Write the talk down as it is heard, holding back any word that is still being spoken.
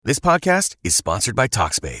This podcast is sponsored by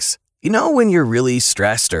Talkspace. You know when you're really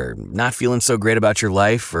stressed or not feeling so great about your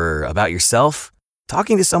life or about yourself?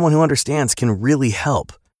 Talking to someone who understands can really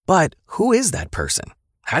help. But who is that person?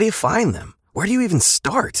 How do you find them? Where do you even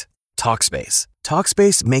start? Talkspace.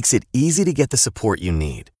 Talkspace makes it easy to get the support you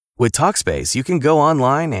need. With Talkspace, you can go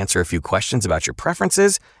online, answer a few questions about your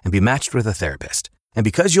preferences, and be matched with a therapist. And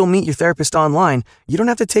because you'll meet your therapist online, you don't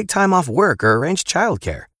have to take time off work or arrange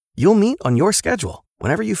childcare. You'll meet on your schedule,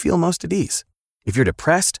 whenever you feel most at ease. If you're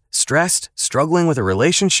depressed, stressed, struggling with a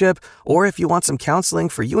relationship, or if you want some counseling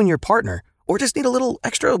for you and your partner, or just need a little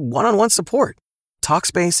extra one-on-one support,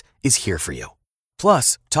 Talkspace is here for you.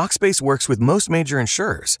 Plus, Talkspace works with most major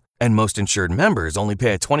insurers, and most insured members only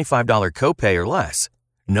pay a $25 copay or less.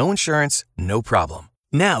 No insurance, no problem.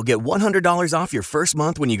 Now get $100 off your first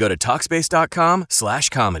month when you go to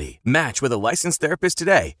Talkspace.com/comedy. Match with a licensed therapist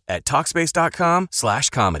today at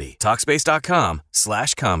Talkspace.com/comedy.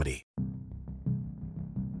 Talkspace.com/comedy.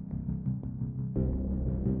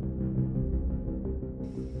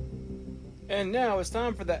 And now it's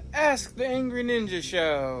time for the Ask the Angry Ninja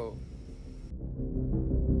Show.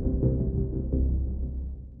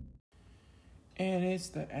 And it's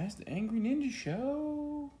the Ask the Angry Ninja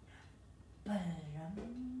Show.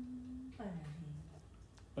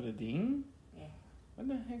 Bada-ding? Yeah. What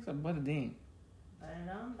the heck's a bada-ding?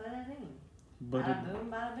 Bada-dum, bada-ding. Bada-boom,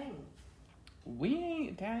 bada-bing. We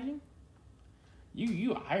ain't Italian.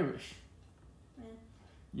 You Irish.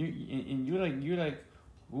 Yeah. You're like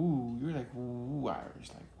ooh Irish,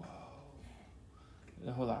 like whoa. There's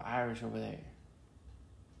a whole lot of Irish over there.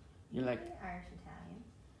 You're like Irish Italian.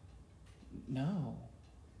 no.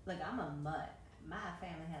 Look, I'm a mutt. My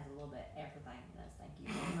family has a little bit everything in us. Thank you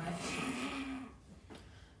very much.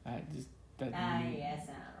 Yeah, it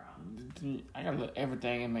sounded wrong. I got a little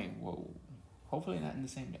everything in me. Whoa. Hopefully not in the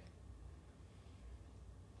same day.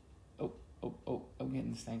 I'm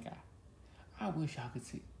getting the stink eye. I wish I could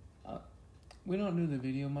see. We don't do the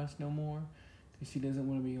video much no more because she doesn't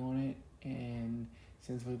want to be on it, and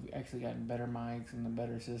since we've actually gotten better mics and a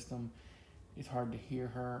better system, it's hard to hear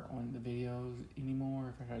her on the videos anymore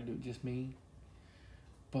if I try to do it just me.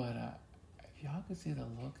 But if y'all could see the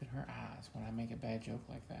look in her eyes when I make a bad joke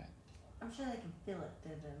like that. I'm sure they can feel it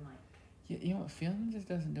through the mic. Yeah, you know what? Feeling just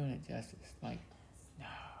doesn't do it justice. Like, no,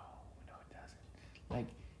 it doesn't. Like,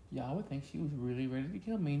 y'all would think she was really ready to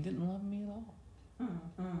kill me and didn't love me at all.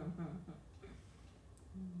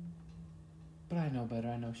 But I know better.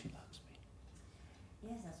 I know she loves me.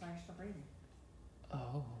 Yes, that's why you're still breathing.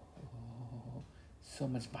 Oh, so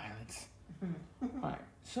much violence. Alright,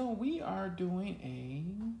 so we are doing a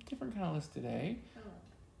different kind of list today.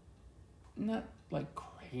 Not like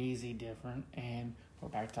crazy different, and we're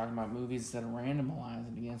back to talking about movies instead of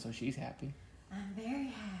randomizing again, so she's happy. I'm very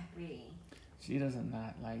happy. She doesn't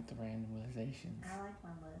not like the randomizations. I like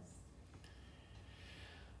my list.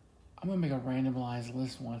 I'm gonna make a randomized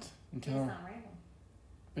list once and tell It's her, not random.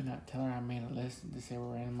 but not tell her I made a list and just say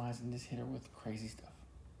we're randomized and just hit her with crazy stuff.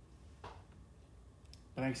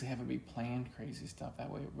 But actually have it be planned crazy stuff. That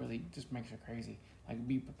way it really just makes her crazy. Like,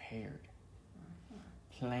 be prepared.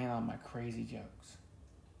 Plan on my crazy jokes.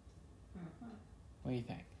 What do you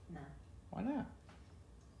think? No. Why not?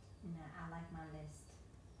 No, I like my list.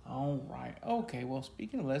 Alright. Okay, well,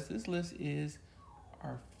 speaking of lists, this list is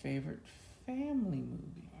our favorite family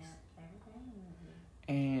movies. Yeah, favorite family movie.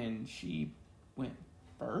 And she went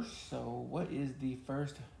first, so what is the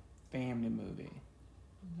first family movie?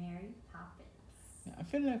 Mary Poppins. Now, I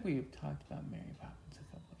feel like we have talked about Mary Poppins a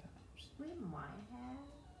couple of times. We might have,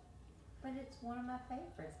 but it's one of my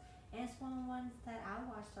favorites. And it's one of the ones that I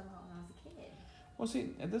watched a lot when I was a kid. Well,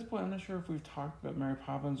 see, at this point, I'm not sure if we've talked about Mary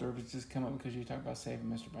Poppins or if it's just come up because you talked about Saving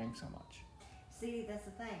Mr. Banks so much. See, that's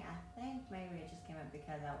the thing. I think maybe it just came up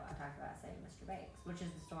because I talked about Saving Mr. Banks, which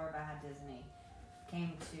is the story about how Disney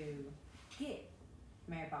came to get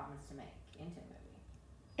Mary Poppins to make into a movie.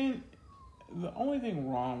 And the only thing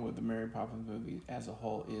wrong with the Mary Poppins movie as a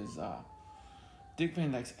whole is Dick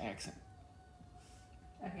Van Dyke's accent.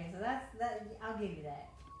 Okay, so that. I'll give you that.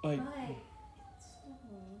 Like, but it's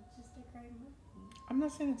just a great movie. I'm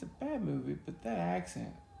not saying it's a bad movie, but that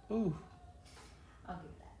accent, ooh. I'll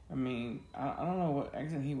give that. I mean, I don't know what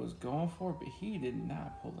accent he was going for, but he did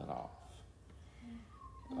not pull it off.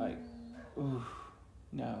 Like, ooh,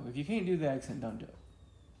 no. If you can't do the accent, don't do it.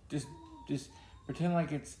 Just pretend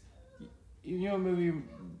like it's, you know, a movie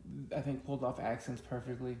I think pulled off accents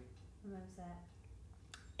perfectly. What was that?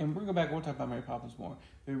 And we're gonna go back. We'll talk about Mary Poppins more.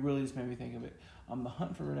 But it really just made me think of it. The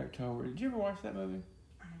Hunt for Red October. Did you ever watch that movie?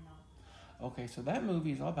 I don't know. Okay, so that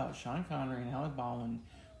movie is all about Sean Connery and Alec Baldwin,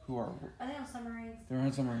 who who are... Are they on submarines? They're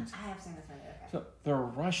on submarines. I have seen this movie, okay. So they're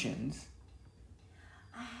Russians.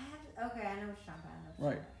 I know what you're talking about.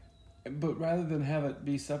 Right. But rather than have it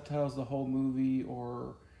be subtitles the whole movie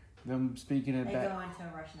or them speaking it They back... go into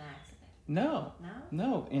a Russian accent. No. No?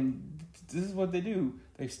 No. And this is what they do.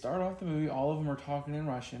 They start off the movie, all of them are talking in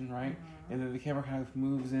Russian, right? Mm-hmm. And then the camera kind of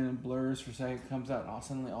moves in and blurs for a second, comes out, and all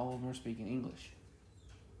suddenly all of them are speaking English.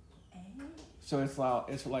 So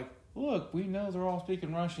it's like, look, we know they're all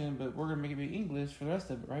speaking Russian, but we're going to make it be English for the rest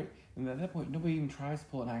of it, right? And at that point, nobody even tries to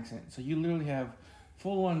pull an accent. So you literally have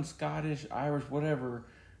full-on Scottish, Irish, whatever,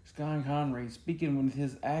 Sean Connery speaking with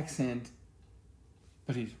his accent,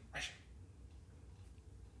 but he's Russian.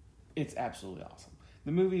 It's absolutely awesome.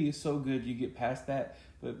 The movie is so good, you get past that,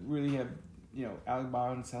 but really have, Alec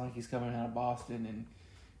Baldwin sound like he's coming out of Boston, and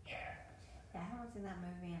Yeah, I haven't seen that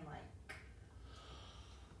movie in like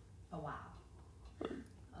a while. A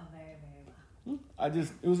very, very while.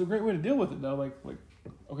 It was a great way to deal with it though. Like,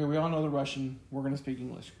 okay, we all know the Russian, we're gonna speak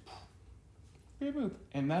English. Great move.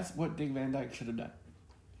 And that's what Dick Van Dyke should have done.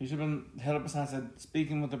 He should have been held up beside, said,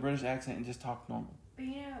 speaking with a British accent and just talk normal. But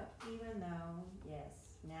even though,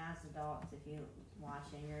 yes, now as adults, if you watch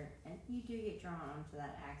and you do get drawn onto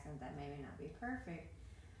that accent that may not be perfect,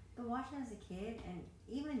 but watching as a kid, and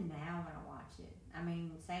even now when I watch it, I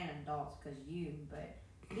mean, saying adults because but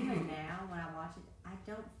even now when I watch it, I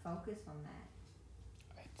don't focus on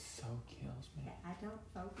that. It so kills me. I don't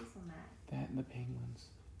focus on that. That and the penguins.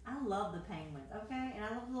 I love the penguins, okay? And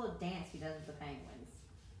I love the little dance he does with the penguins.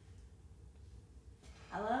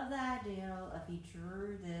 I love the idea of he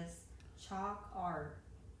drew this chalk art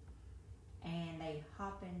and they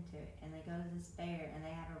hop into it and they go to this fair and they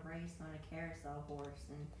have a race on a carousel horse,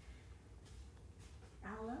 and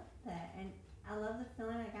I love that. And I love the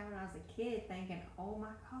feeling I got when I was a kid thinking, oh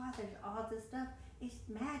my God, there's all this stuff. It's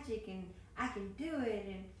magic and I can do it,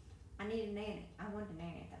 and I need a nanny. I wanted a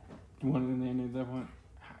nanny at that point. You wanted a nanny at that point?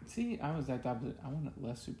 See, I was that opposite. I wanted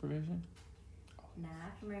less supervision. Now,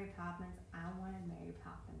 after Mary Poppins, I wanted Mary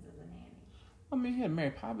Poppins as a nanny. I mean, you had Mary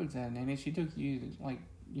Poppins as a nanny. She took you to,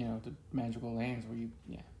 the magical lands where you,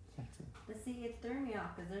 that's it. But see, it threw me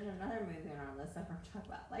off because there's another movie on our list that we're talk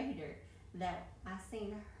about later that I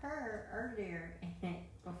seen her earlier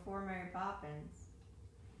before Mary Poppins,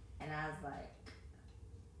 and I was like,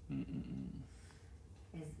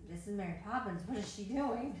 This is Mary Poppins. What is she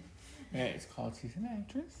doing? Yeah, it's called She's an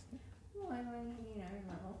Actress. Well,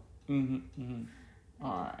 level.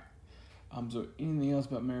 All right. So anything else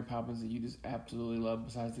about Mary Poppins that you just absolutely love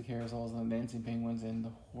besides the carousels and the dancing penguins and the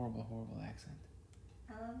horrible, horrible accent?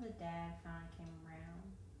 I love the dad finally came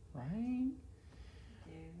around. Right?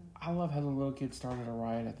 Dude. I love how the little kid started a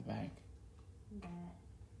riot at the bank. That.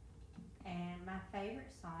 And my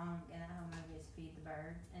favorite song in that whole movie is Feed the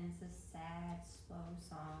Birds, and it's a sad, slow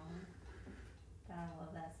song. But I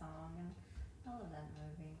love that song, and I love that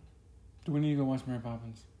movie. Do we need to go watch Mary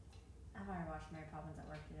Poppins? I've already watched Mary Poppins at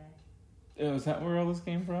work today. Oh, is that where all this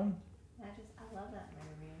came from? I love that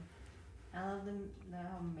movie. I love the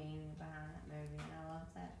whole meaning behind that movie, and I love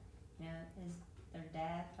that, their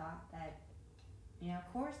dad thought that, of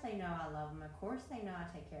course they know I love them, of course they know I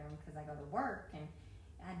take care of them because I go to work and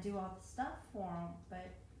I do all the stuff for them, but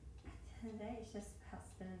at the end of the day, it's just about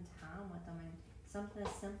spending time with them, and something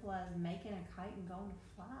as simple as making a kite and going to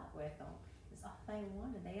fly with them. It's all they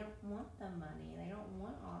wanted. They don't want the money. They don't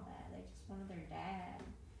want all that. They just wanted their dad.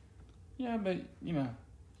 Yeah, but, you have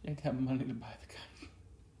to have money to buy the kite.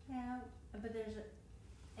 Yeah, but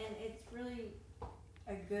and it's really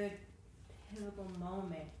a good pivotal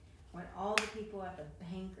moment when all the people at the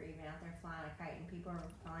bank are even out there flying a kite and people are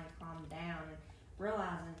finally calmed down and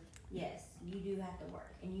realizing, yes, you do have to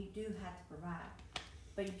work and you do have to provide,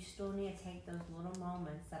 but you still need to take those little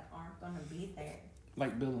moments that aren't going to be there.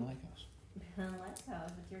 Like building Legos. Building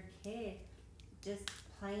Legos with your kid, just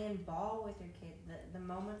playing ball with your kid, the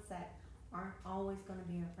moments that aren't always going to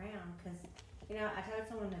be around. Because, I told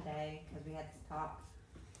someone today, because we had this talk,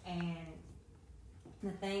 and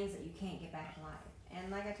the things that you can't get back in life. And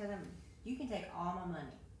like I told them, you can take all my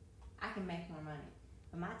money. I can make more money.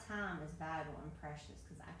 But my time is valuable and precious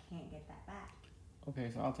because I can't get that back. Okay,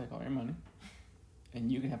 so I'll take all your money. And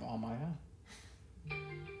you can have all my time.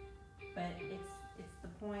 But it's the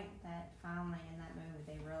point that finally in that movie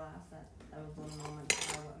they realized that those little moments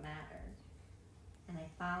are what mattered. And they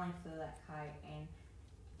finally flew that kite, and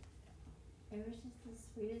it was just the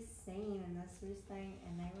sweetest scene and the sweetest thing,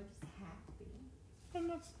 and they were just happy. And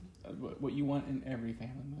that's what you want in every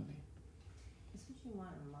family movie. It's what you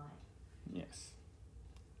want in life. Yes.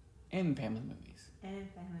 And family movies. And in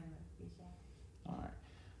family movies, yeah. Alright.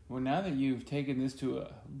 Well, now that you've taken this to a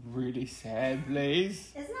really sad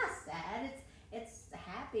place. It's not sad. It's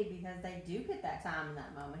happy because they do get that time in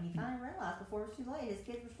that moment. He finally realized before it was too late. His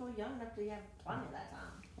kids were still young enough to have plenty of that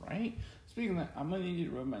time. Right? Speaking of that, I'm going to need you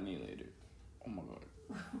to rub my knee later. Oh, my God.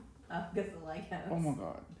 Oh, because of Legos. Oh, my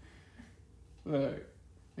God. Look,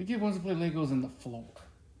 the kid wants to play Legos in the floor.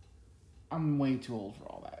 I'm way too old for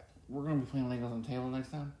all that. We're going to be playing Legos on the table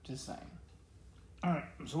next time. Just saying. All right.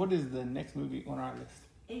 So what is the next movie on our list?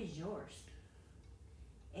 It is yours.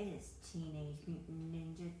 It is Teenage Mutant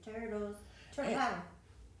Ninja Turtles. Turtle Power.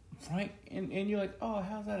 Right? And you're like, oh,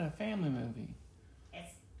 how's that a family movie?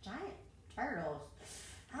 It's giant turtles.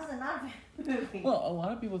 How's it not a family movie? Well, a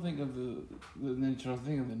lot of people think of the Ninja Turtles,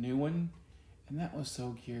 think of the new one, and that was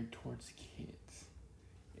so geared towards kids.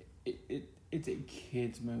 It's a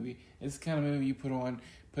kids movie. It's the kind of movie you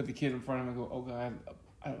put the kid in front of him and go, oh God,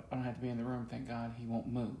 I don't have to be in the room. Thank God he won't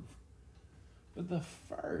move. But the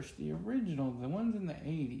original, the ones in the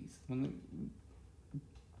 80s,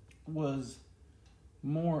 was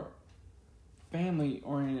more family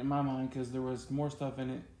oriented in my mind because there was more stuff in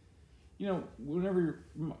it. You know, whenever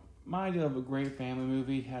my idea of a great family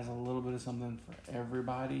movie has a little bit of something for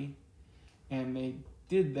everybody, and they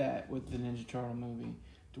did that with the Ninja Turtle movie,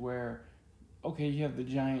 to where, okay, you have the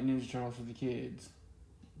giant Ninja Turtles for the kids,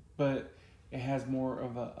 but it has more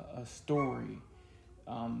of a story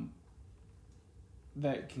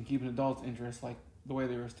that can keep an adult's interest, like the way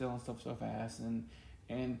they were stealing stuff so fast,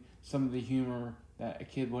 and some of the humor that a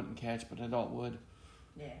kid wouldn't catch but an adult would.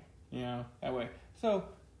 Yeah. You know, that way. So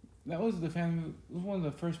that was it was one of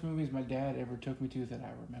the first movies my dad ever took me to that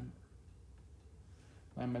I remember.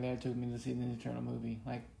 Like, my dad took me to see the Ninja Turtle movie,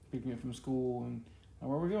 like picked me up from school and,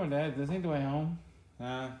 where we going, Dad? This ain't the way home.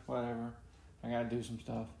 Whatever. I gotta do some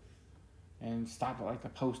stuff. And stopped at like the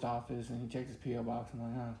post office and he checked his P.O. box. I'm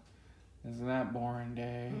like, isn't that boring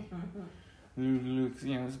day? You know, this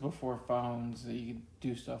is before phones that you could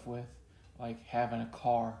do stuff with, like having a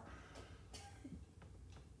car.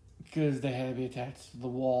 Because they had to be attached to the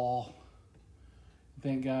wall.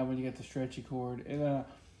 Thank God when you got the stretchy cord. And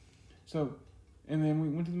and then we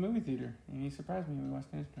went to the movie theater and he surprised me when we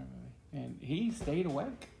watched the Ninja Turtle movie. And he stayed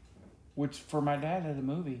awake, which for my dad at a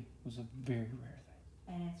movie was a very rare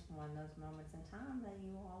thing. And it's one of those moments in time that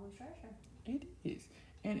you will always treasure. It is.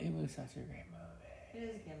 And it was such a great movie. It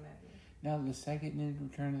is a good movie. Now the second Ninja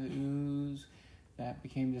Return of the Ooze, that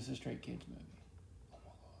became just a straight kids movie. Oh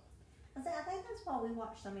my God. I think that's why we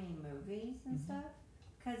watch so many movies and stuff.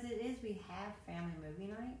 Because we have family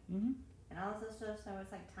movie night. Mm-hmm. And all this stuff, so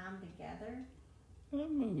it's like time together. I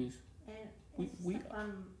love movies. And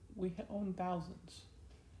We own thousands.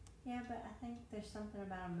 Yeah, but I think there's something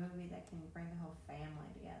about a movie that can bring the whole family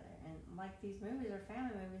together. And like these movies are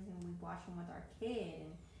family movies and we watch them with our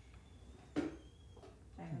kid. And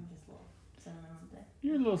I'm just a little sentimental today.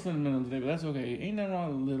 You're a little sentimental today, but that's okay. Ain't nothing wrong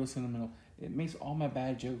with a little sentimental. It makes all my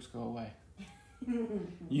bad jokes go away.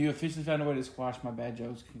 You officially found a way to squash my bad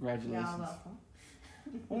jokes. Congratulations. Y'all welcome.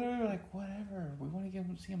 Whatever. We want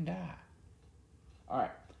to see him die.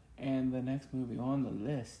 Alright. And the next movie on the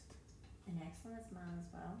list. The next one is mine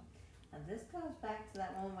as well. Now this goes back to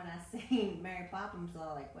that one when I seen Mary Poppins. I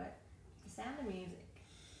was like, what? The Sound of Music.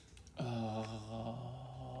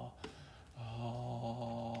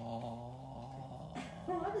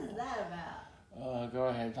 What is that about? Go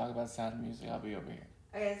ahead. Talk about Sound of Music. I'll be over here.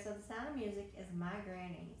 Okay, so The Sound of Music is my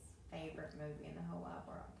granny's favorite movie in the whole wide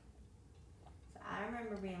world. So I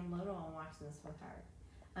remember being little and watching this with her.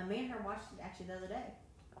 Me and her watched it actually the other day.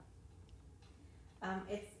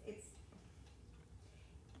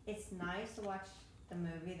 It's nice to watch the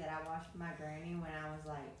movie that I watched with my granny when I was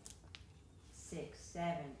like 6,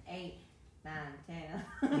 7, 8, 9,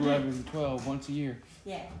 10, 11, 12, once a year.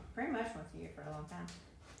 Yeah, pretty much once a year for a long time.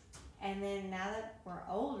 And then now that we're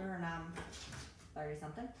older and I'm 30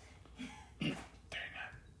 something. 39.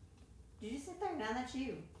 Did you say 39? That's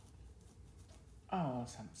you. Oh,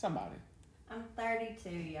 somebody. I'm 32,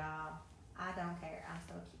 y'all. I don't care. I'm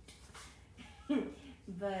still cute.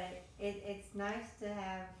 But it's nice to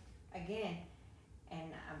have, again,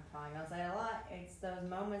 and I'm probably going to say it a lot, it's those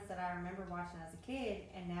moments that I remember watching as a kid,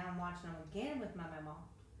 and now I'm watching them again with my mom.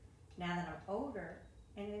 Now that I'm older,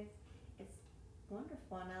 and it's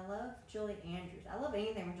wonderful, and I love Julie Andrews. I love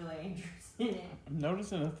anything with Julie Andrews in it. I'm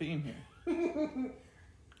noticing a theme here.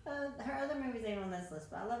 Her other movies ain't on this list,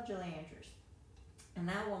 but I love Julie Andrews. And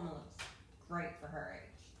that woman looks great for her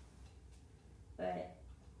age. But,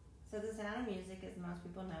 so The Sound of Music, as most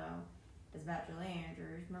people know, is about Julie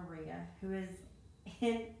Andrews, Maria, who is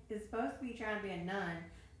supposed to be trying to be a nun,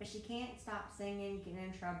 but she can't stop singing, getting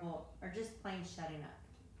in trouble, or just plain shutting up.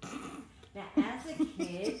 Now, as a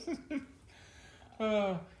kid,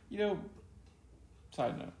 you know,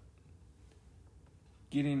 side note,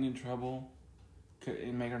 getting in trouble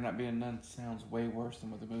and make her not be a nun sounds way worse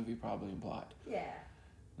than what the movie probably implied. yeah.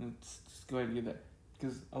 Let's just go ahead and get that.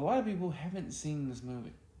 Because a lot of people haven't seen this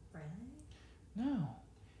movie. Really? No.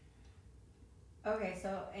 Okay,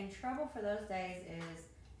 so in trouble for those days is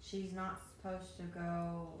she's not supposed to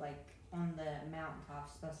go like on the mountaintop.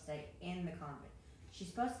 She's supposed to stay in the convent. She's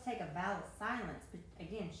supposed to take a vow of silence, but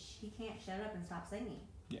again, she can't shut up and stop singing.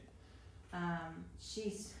 Yeah.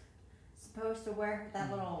 She's supposed to wear that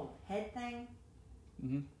little head thing.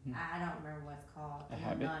 Mm-hmm. I don't remember what it's called. A The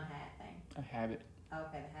habit? nun hat thing. A habit.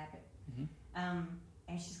 Okay, the habit. Mm-hmm.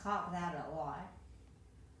 And she's caught without it a lot.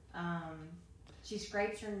 She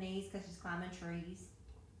scrapes her knees because she's climbing trees.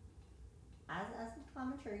 I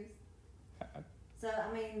climbing trees. So,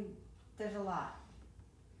 I mean, there's a lot.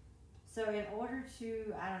 So, in order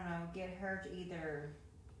to, I don't know, get her to either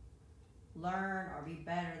learn or be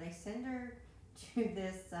better, they send her to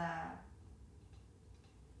this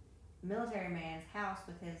military man's house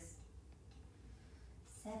with his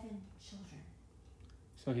 7 children.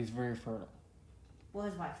 So he's very fertile. Well,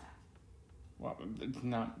 his wife died. Well, it's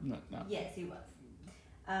not. Yes, he was.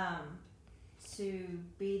 To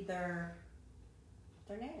be their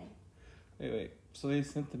nanny. Wait. So they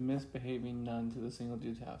sent the misbehaving nun to the single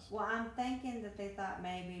dude's house. Well, I'm thinking that they thought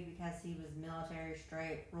maybe because he was military,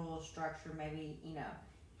 straight, rule, structure, maybe,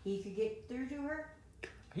 he could get through to her.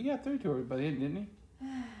 He got through to her by the end, didn't he?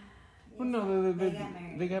 Yes, Well, no, they got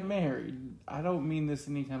married. They got married. I don't mean this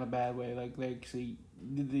in any kind of bad way. Like, they actually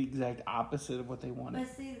did the exact opposite of what they wanted.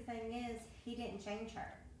 But see, the thing is, he didn't change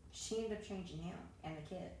her. She ended up changing him and the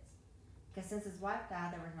kids. Because since his wife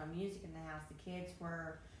died, there was no music in the house. The kids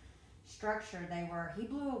were structured. He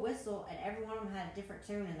blew a whistle, and every one of them had a different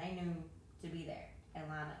tune, and they knew to be there and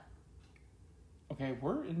line up. Okay,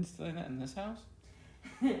 we're instilling that in this house?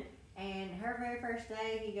 And her very first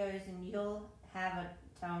day, he goes, and you'll have a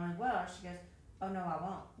tone as well. She goes, oh, no, I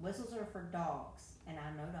won't. Whistles are for dogs, and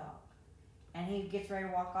I'm no dog. And he gets ready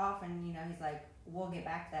to walk off, and, he's like, we'll get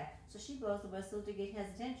back to that. So she blows the whistle to get his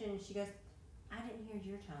attention, and she goes, I didn't hear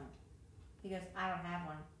your tone. He goes, I don't have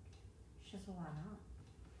one. She goes, well, why not?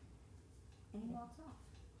 And he walks off.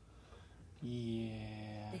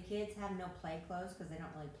 Yeah. The kids have no play clothes because they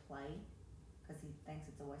don't really play because he thinks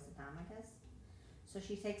it's a waste of time, I guess. So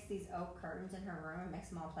she takes these oak curtains in her room and makes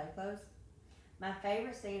them all play clothes. My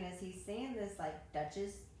favorite scene is he's seeing this,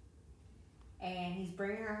 duchess, and he's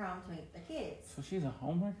bringing her home to meet the kids. So she's a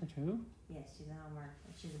homewrecker, too? Yes, she's a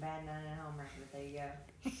homewrecker. She's a bad nun and a homewrecker, but there you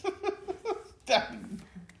go.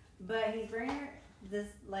 But he's bringing this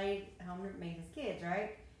lady home to meet his kids,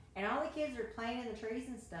 right? And all the kids are playing in the trees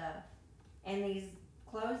and stuff, and these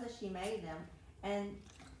clothes that she made them, and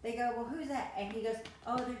they go, well, who's that? And he goes,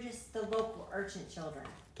 oh, they're just the local urchin children.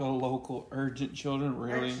 The local urgent children,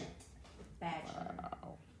 really? Urchin. Bad children.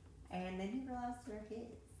 Wow. And then he realized they're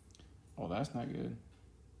kids. Oh, that's not good.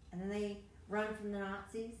 And then they run from the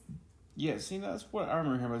Nazis. Yeah, see, that's what I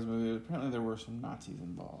remember hearing about this movie. Apparently there were some Nazis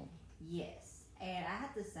involved. Yes. And I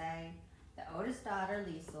have to say, the oldest daughter,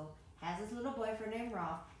 Liesel, has this little boyfriend named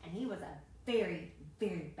Rolf, and he was a very,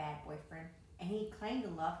 very bad boyfriend. And he claimed to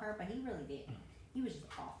love her, but he really didn't. He was just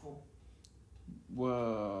awful.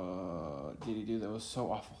 What did he do that was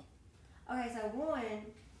so awful? Okay, so one,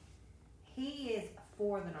 he is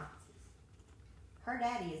for the Nazis. Her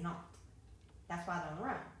daddy is not. That's why they're on the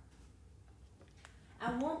run.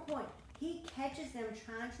 At one point, he catches them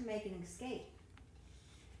trying to make an escape.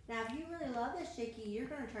 Now, if you really love this chickie, you're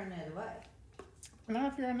going to turn the other way. Now,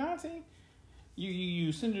 if you're a Nazi,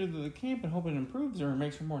 you send her to the camp and hope it improves her and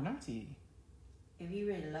makes her more Nazi. If you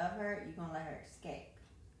really love her, you're going to let her escape.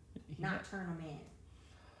 Not turn them in.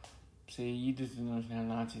 See, you just didn't understand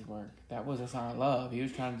how Nazis work. That was a sign of love. He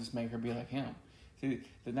was trying to just make her be like him. See,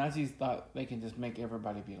 the Nazis thought they can just make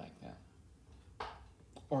everybody be like them.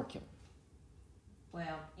 Or kill them.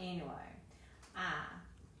 Well, anyway, I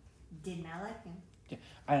did not like him. Yeah,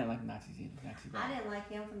 I didn't like Nazis either. I didn't like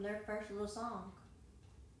him from their first little song.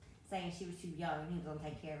 Saying she was too young and he was going to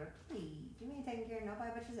take care of her. Please, you ain't taking care of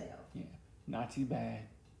nobody but yourself. Yeah, Nazi bad.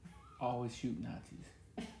 Always shoot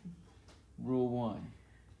Nazis. Rule 1.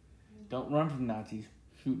 Don't run from Nazis.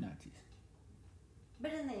 Shoot Nazis.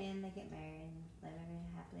 But in the end, they get married and live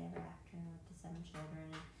happily ever after with the 7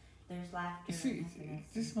 children. And there's laughter See, and happiness.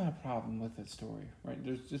 this is my problem with that story, right?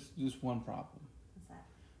 There's just one problem. What's that?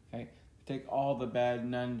 Okay? Take all the bad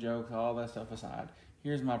nun jokes, all that stuff aside.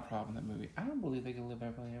 Here's my problem with that movie. I don't believe they can live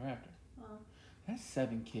happily ever after. Well, That's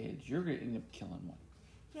 7 kids. You're going to end up killing one.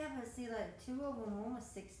 Yeah, but see, like, two of them, one was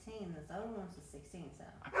 16, the other one was 16, so.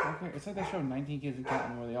 Okay, it's like that show 19 Kids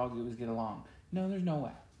Accountant where they all do is get along. No, there's no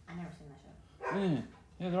way. I never seen that show.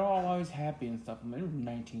 Yeah, they're all always happy and stuff. I mean, there were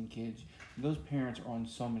 19 kids. Those parents are on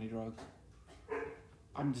so many drugs.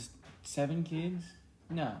 I'm just 7 kids?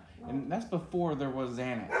 No. And that's before there was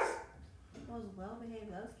Xanax. Well, as well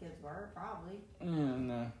behaved those kids were, probably.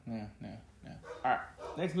 No. Alright,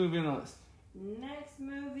 next movie on the list. Next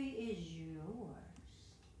movie is yours.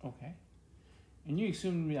 Okay. And you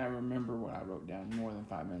assumed me I remember what I wrote down more than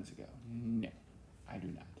 5 minutes ago. No, I do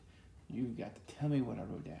not. You got to tell me what I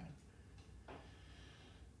wrote down.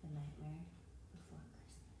 The Nightmare Before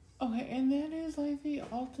Christmas. Okay, and that is like the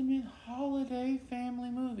ultimate holiday family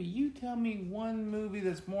movie. You tell me one movie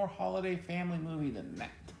that's more holiday family movie than that.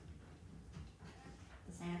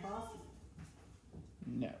 The Santa Claus?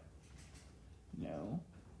 No.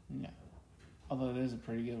 Although it is a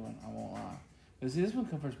pretty good one, I won't lie. But see, this one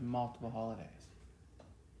covers multiple holidays.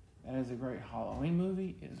 That is a great Halloween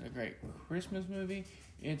movie. It is a great Christmas movie.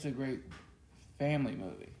 It's a great family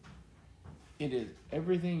movie. It is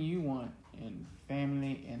everything you want in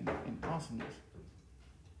family and awesomeness.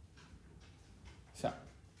 So.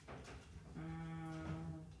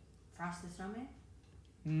 Frosty the Snowman?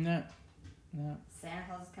 No. Santa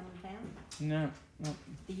Claus is Coming to Town? No.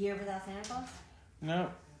 The Year Without Santa Claus? No.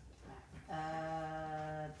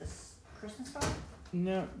 Christmas Star?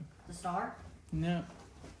 No. The Star? No.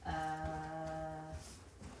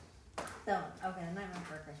 The Nightmare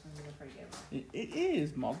Before Christmas is a pretty good one. It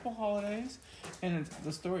is multiple holidays, and it's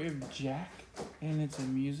the story of Jack, and it's a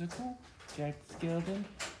musical. Jack Skellington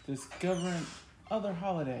discovering other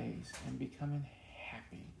holidays and becoming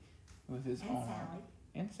happy with his own holiday.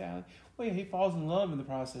 And Sally. Well, yeah, he falls in love in the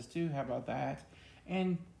process too. How about that?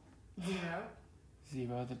 And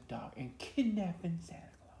Zero the dog, and kidnapping Santa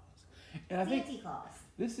Claus. And I think Santa Claus.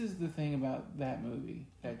 This is the thing about that movie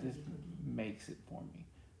that just makes it for me.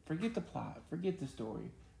 Forget the plot, forget the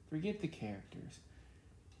story, forget the characters,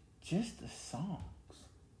 just the songs.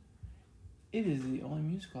 It is the only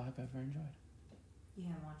musical I've ever enjoyed. You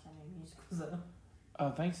haven't watched that many musicals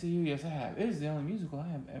though. Thanks to you, yes I have. It is the only musical I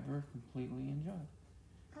have ever completely enjoyed.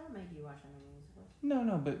 How did it make you watch that many musicals?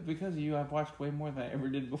 No, but because of you, I've watched way more than I ever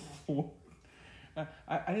did before.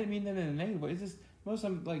 I didn't mean that in a negative way. It's just, most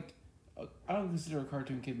of them, like, I don't consider a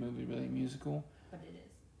cartoon kid movie really a musical. But it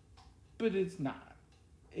is. But it's not.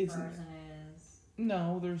 Frozen is.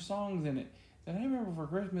 No, there's songs in it. And I remember for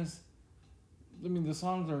Christmas, I mean, the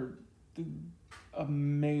songs are a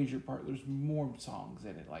major part. There's more songs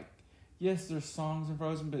in it. Like, yes, there's songs in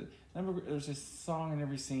Frozen, but remember, there's a song in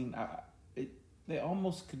every scene. They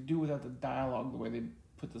almost could do without the dialogue the way they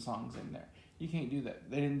put the songs in there. You can't do that.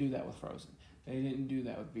 They didn't do that with Frozen. They didn't do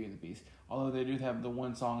that with Beauty and the Beast. Although they do have the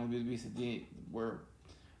one song in Beauty and the Beast at the, where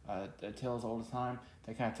A Tale as Old as Time,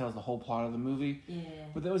 that kind of tells the whole plot of the movie. Yeah.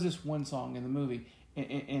 But that was just one song in the movie.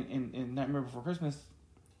 In Nightmare Before Christmas,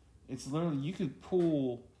 it's literally, you could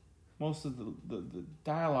pull most of the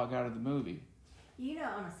dialogue out of the movie. You know,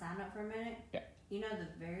 on a side note for a minute, yeah. You know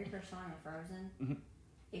the very first song in Frozen, mm-hmm.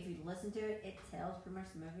 If you listen to it, it tells pretty much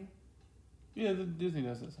the movie. Yeah, the Disney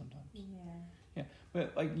does that sometimes. Yeah.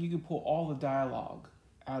 But like, you can pull all the dialogue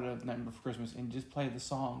out of Nightmare Before Christmas and just play the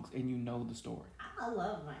songs and you know the story. I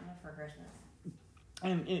love Nightmare Before Christmas.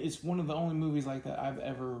 And it's one of the only movies like that I've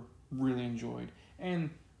ever really enjoyed. And,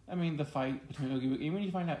 I mean, the fight between Oogie Boogie, when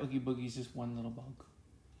you find out Oogie Boogie's just one little bug.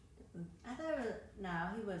 I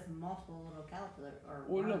thought he was multiple little caterpillars or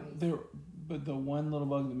but the one little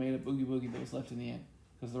bug that made up Oogie Boogie that was left in the end.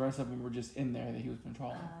 Because the rest of them were just in there that he was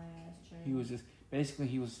controlling. Oh, yeah, that's true. He was just, basically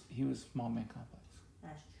he was small man complex.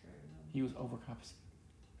 That's true. He was overcompensating.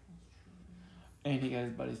 That's true. And he got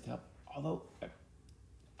his buddies to help. Although,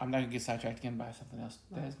 I'm not going to get sidetracked again by something else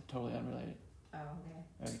that is totally unrelated. Oh,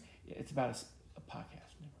 okay. Yeah, it's about a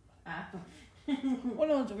podcast. Never mind. Well,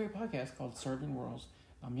 no, it's a great podcast called Serving Worlds.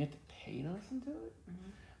 You have to pay to listen to it.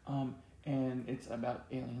 Mm-hmm. And it's about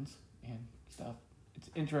aliens and stuff. It's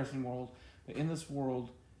an interesting world. But in this world,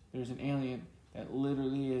 there's an alien that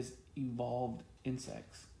literally is evolved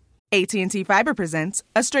insects. AT&T Fiber presents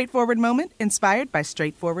a straightforward moment inspired by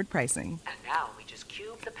straightforward pricing. And now we just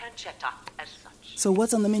cube the pancetta as such. So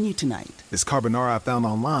what's on the menu tonight? This carbonara I found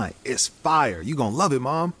online. It's fire. You gonna love it,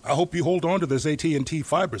 Mom. I hope you hold on to this AT&T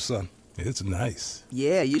Fiber, son. It's nice.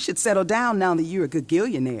 Yeah, you should settle down now that you're a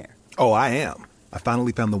gagillionaire. Oh, I am. I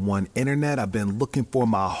finally found the one internet I've been looking for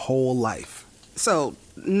my whole life. So,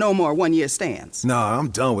 no more one-year stands? No, I'm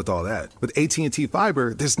done with all that. With AT&T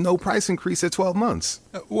Fiber, there's no price increase at 12 months.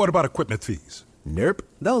 What about equipment fees? Nope.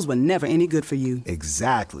 Those were never any good for you.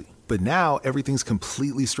 Exactly. But now everything's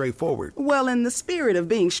completely straightforward. Well, in the spirit of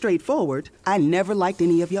being straightforward, I never liked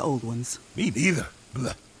any of your old ones. Me neither.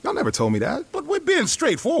 Blah. Y'all never told me that. But we're being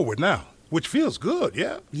straightforward now, which feels good,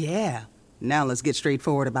 yeah? Yeah. Now let's get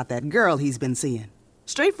straightforward about that girl he's been seeing.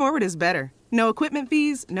 Straightforward is better. No equipment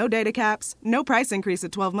fees, no data caps, no price increase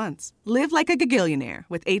at 12 months. Live like a gagillionaire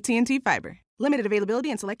with AT&T Fiber. Limited availability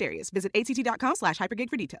in select areas. Visit att.com/hypergig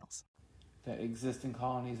for details. That exist in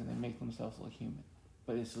colonies and they make themselves look human.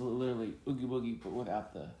 But it's literally Oogie Boogie, but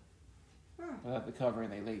without the cover,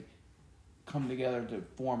 and they come together to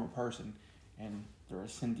form a person, and they're a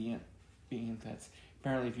sentient being that's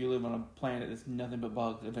apparently, if you live on a planet that's nothing but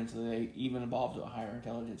bugs, eventually they even evolve to a higher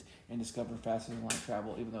intelligence and discover faster than light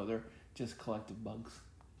travel, even though they're just collective bugs.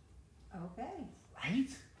 Okay. Right?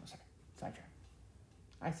 Oh, sorry. Sidetrack.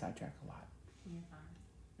 I sidetrack a lot. You're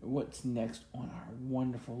fine. What's next on our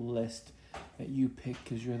wonderful list that you pick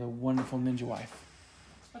because you're the wonderful ninja wife?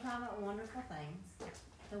 We're talking about wonderful things.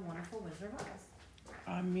 The Wonderful Wizard of Oz.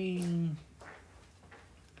 I mean,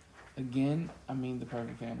 the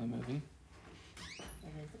Perfect Family movie.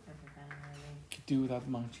 It is the perfect family movie. Could do without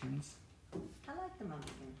the Munchkins. I like the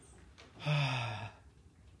Munchkins. I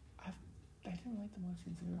didn't like the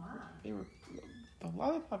Munchkins. They were the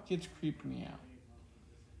Lollipop kids creeped me out.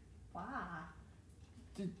 Why?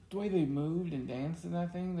 The way they moved and danced and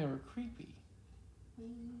that thing, they were creepy. We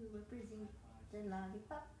represent the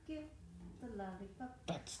lollipop, give the lollipop.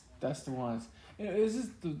 That's the ones. It was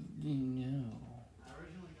just the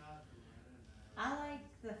I like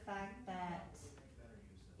the fact that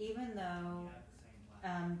even though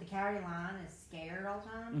the cowardly lion is scared all the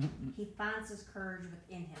time, he finds his courage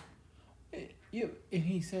within him. Yeah, and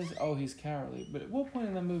he says, "Oh, he's cowardly." But at what point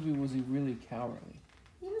in the movie was he really cowardly?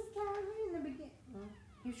 He was cowardly in the beginning. Well,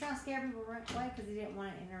 he was trying to scare people right away because he didn't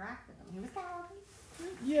want to interact with them. He was cowardly.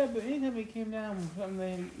 Yeah, but anytime he came down with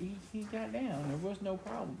something, he got down. There was no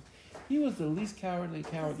problem. He was the least cowardly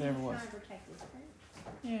coward there ever was. He was trying to protect his friends.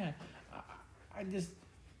 Yeah,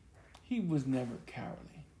 he was never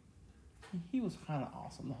cowardly. He was kind of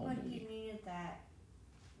awesome the whole But movie. he needed that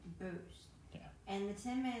boost. Yeah. And the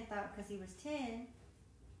Tin Man thought because he was 10,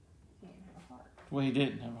 he didn't have a heart. Well, he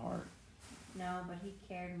didn't have a heart. No, but he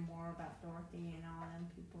cared more about Dorothy and all them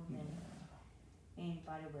people than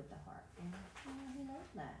anybody with the heart. And he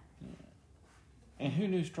knows that. Yeah. And who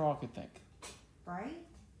knew Straw could think? Right?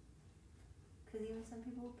 Because even some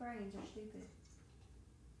people with brains are stupid.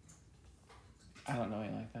 I don't know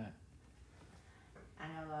anything like that. I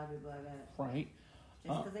know a lot of people like that. Right?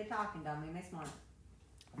 Just because they talking don't mean they smart.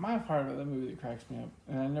 My part about the movie that cracks me up,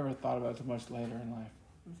 and I never thought about it too much later in life.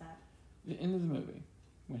 What's that? The end of the movie,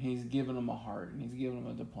 when he's giving him a heart, and he's giving him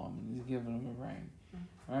a diploma, and he's giving him a brain.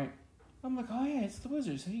 Right? I'm like, oh yeah, it's the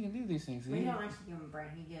wizard, so he can do these things. We don't actually give him a brain.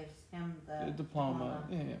 He gives him the diploma.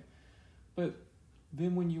 Yeah. But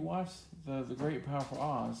then when you watch the Great Powerful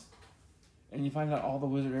Oz, and you find out all the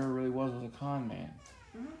wizard ever really was a con man,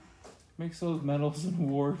 makes those medals and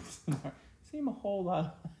awards seem a whole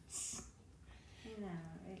lot less. No.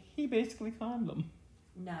 He basically conned them.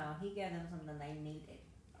 No, he gave them something they needed.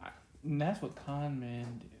 And that's what con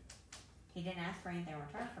men do. He didn't ask for anything in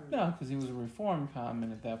return from them. No, because he was a reformed con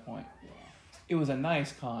man at that point. Yeah. It was a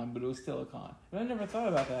nice con, but it was still a con. And I never thought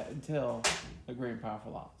about that until The Great and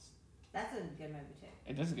Powerful Oz. That's a good movie, too.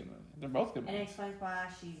 It is a good movie. They're both good And it movies. explains why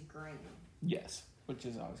she's green. Yes, which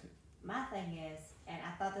is always good. My thing is, and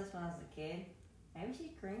I thought this when I was a kid, maybe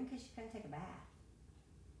she's green because she couldn't take a bath.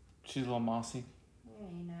 She's a little mossy. Yeah,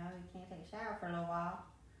 you can't take a shower for a little while.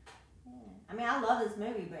 Yeah. I mean, I love this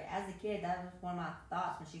movie, but as a kid, that was one of my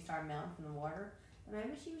thoughts when she started melting from the water. But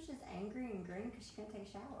maybe she was just angry and green because she couldn't take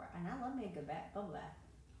a shower. And I love me a good bubble bath.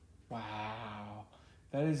 Wow.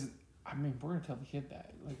 That is, we're going to tell the kid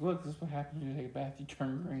that. Like, look, this is what happens when you take a bath, you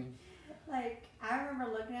turn green. Like, I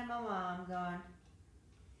remember looking at my mom going,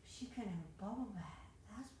 she couldn't have a bubble bath.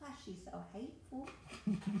 That's why she's so hateful.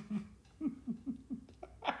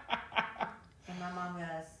 And my mom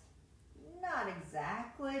goes, not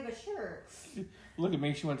exactly, but sure. Look, it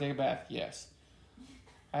makes you want to take a bath. Yes.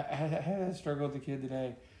 I had a struggle with the kid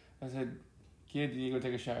today. I said, kid, you need to go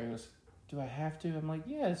take a shower. He goes, do I have to? I'm like,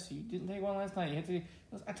 yes, you didn't take one last night. You had to. He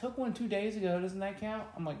goes, I took one 2 days ago. Doesn't that count?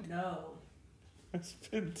 I'm like, No. It's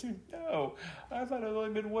been 2. No. I thought it had only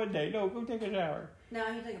been 1 day. No, go take a shower. No,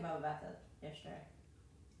 he took a bubble bath yesterday.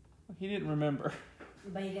 He didn't remember.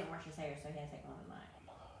 But he didn't wash his hair, so he had to take one tonight.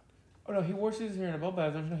 Oh no, he washes his hair in a bubble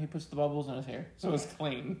bath. Don't you know he puts the bubbles in his hair, so it's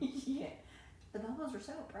clean. Yeah. The bubbles are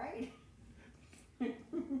soap, right?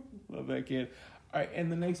 Love that kid. All right,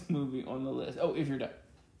 and the next movie on the list. Oh, if you're done.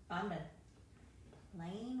 I'm done.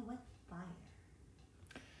 Playing with Fire.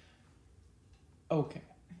 Okay.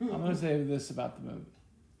 I'm going to say this about the movie.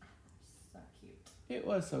 So cute. It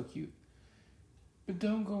was so cute. But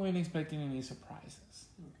don't go in expecting any surprises.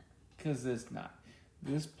 Because it's not.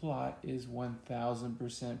 This plot is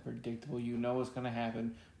 1,000% predictable. You know what's going to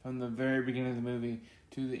happen from the very beginning of the movie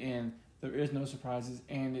to the end. There is no surprises,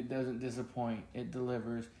 and it doesn't disappoint. It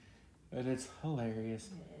delivers. But it's hilarious.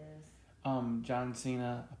 It is. John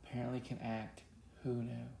Cena apparently can act. Who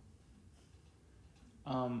knew?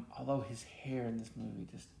 Although his hair in this movie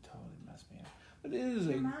just totally messed me up. But it is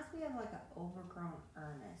It reminds me of like an overgrown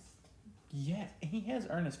Ernest. Yeah, he has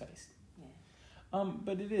Ernest face. Yeah.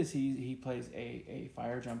 But it is he plays a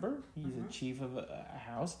fire jumper. He's a chief of a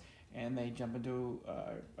house, and they jump into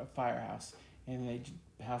a firehouse, and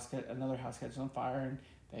another house catches on fire, and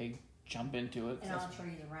they jump into it. And all the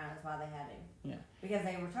trees around is why they had to. Yeah. Because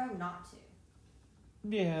they were told not to.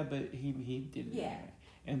 Yeah, but he did it anyway.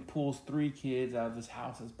 And pulls 3 kids out of this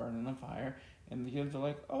house that's burning on fire, and the kids are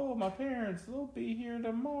like, "Oh, my parents, they'll be here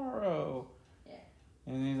tomorrow." Yeah.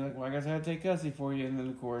 And he's like, "Well, I guess I had to take custody for you." And then,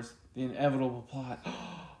 of course, the inevitable plot.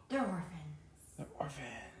 They're orphans. They're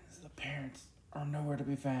orphans. The parents are nowhere to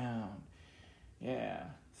be found. Yeah,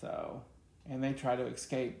 so... And they try to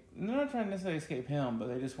escape. They're not trying to necessarily escape him, but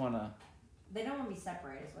they just want to... They don't want to be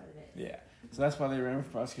separated is what it is. Yeah. So that's why they ran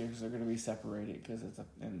with prosecutor, because they're going to be separated,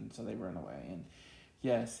 and so they run away. And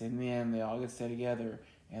yes, in the end, they all get to stay together,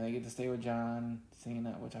 and they get to stay with John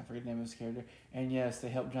Cena, which I forget the name of his character. And yes, they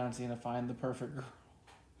help John Cena find the perfect girl.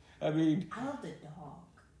 I mean... I love the dog.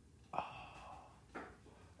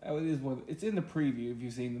 It's in the preview if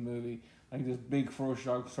you've seen the movie. Like this big ferocious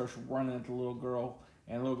dog starts running at the little girl,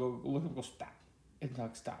 and the little girl looks go stop. It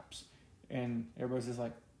like stops, and everybody's just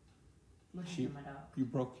like, Look at my dog. You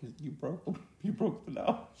broke the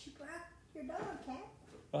dog. She broke your dog, cat.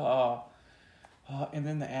 And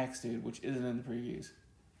then the axe dude, which isn't in the previews.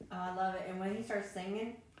 Oh, I love it. And when he starts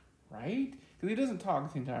singing. Right? Because he doesn't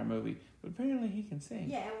talk the entire movie, but apparently he can sing.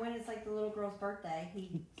 Yeah, and when it's like the little girl's birthday,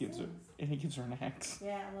 he gives sings. he gives her an axe.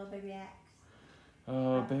 Yeah, a little baby axe.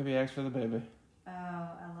 Oh, baby axe for the baby. Oh,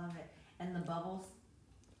 I love it. And the bubbles.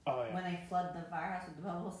 Oh, yeah. When they flood the firehouse with the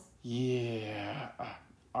bubbles. Yeah.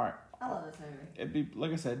 All right. I love this movie. It'd be,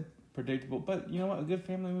 like I said, predictable. But you know what? A good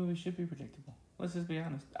family movie should be predictable. Let's just be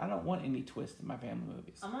honest. I don't want any twist in my family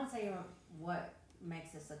movies. I'm going to tell you what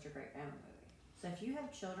makes this such a great family movie. So if you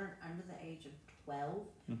have children under the age of 12,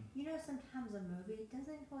 you know sometimes a movie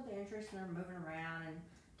doesn't hold their interest and they're moving around and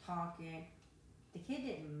talking. The kid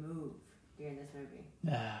didn't move during this movie.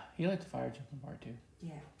 Nah, he liked the fire jumping part too.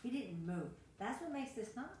 Yeah, he didn't move. That's what makes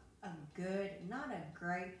this not a good, not a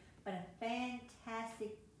great, but a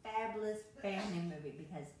fantastic, fabulous family movie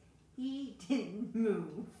because he didn't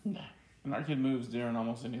move. Nah. And our kid moves during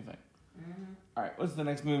almost anything. Mm-hmm. All right, what's the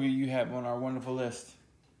next movie you have on our wonderful list?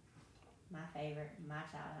 My favorite, my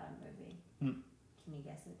childhood movie. Can you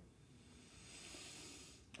guess it?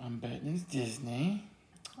 I'm betting it's Disney.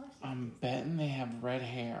 Of course. I'm betting they have red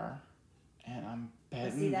hair. And I'm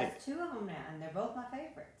betting. But see, that's 2 of them now, and they're both my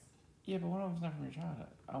favorites. Yeah, but one of them's not from your childhood.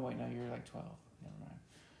 Oh, wait, no, you're like 12. Never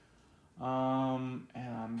mind.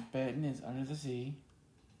 And I'm betting it's Under the Sea.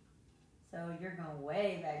 So you're going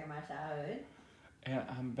way back in my childhood. And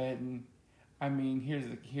I'm betting. I mean, here's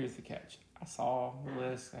the catch. I saw the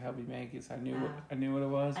list. I helped you make it, so I knew what it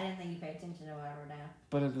was. I didn't think you paid attention to what I wrote down.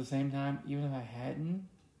 But at the same time, even if I hadn't,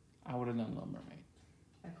 I would have done Little Mermaid.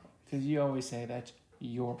 Of course. Because you always say that's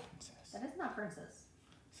your princess. That is my princess.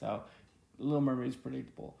 So, Little Mermaid's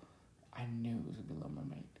predictable. I knew it was going to be Little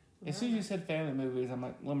Mermaid. As soon as you said family movies, I'm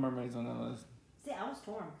like, Little Mermaid's on the list. See, I was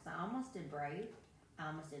torn because I almost did Brave. I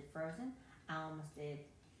almost did Frozen. I almost did...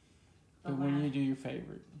 But when you do your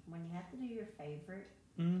favorite. When you have to do your favorite...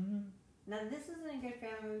 Mm-hmm. Now, this isn't a good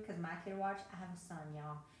family movie because my kid watched. I have a son,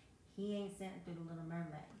 y'all. He ain't sent through The Little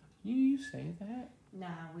Mermaid. You say that? No,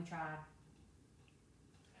 we tried.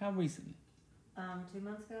 How recently? 2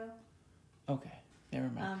 months ago. Okay, never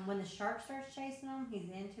mind. When the shark starts chasing him, he's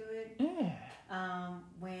into it. Yeah.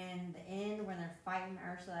 When the end, when they're fighting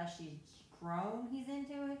Ursula as she's grown, he's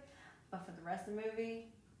into it. But for the rest of the movie,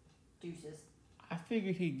 deuces. I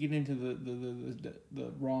figured he'd get into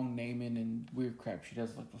the wrong naming and weird crap she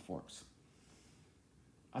does like the forks.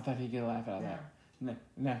 I thought he'd get a laugh out of that.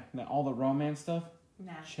 No, all the romance stuff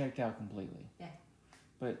checked out completely. Yeah.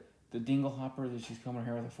 But the dingle hopper that she's coming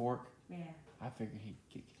here with a fork, yeah, I figured he'd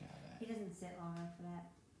get out of that. He doesn't sit long enough for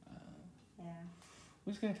that. Yeah.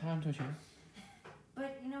 We just gotta tie him to a chair.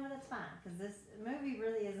 But you know what? That's fine because this movie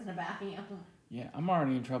really isn't about him. Yeah, I'm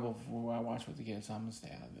already in trouble before I watch with the kids, so I'm gonna stay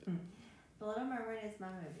out of it. The Little Mermaid is my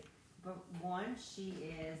movie. But one, she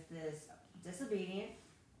is this disobedient.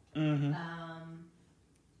 Mm-hmm.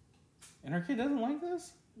 And our kid doesn't like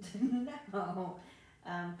this? No.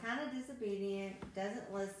 Kind of disobedient,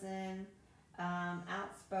 doesn't listen,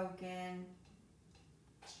 outspoken.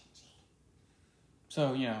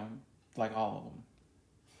 So, like all of them.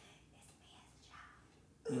 It's me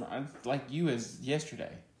as a child. Like you as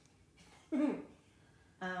yesterday. Of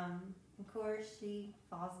course, she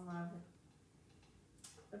falls in love with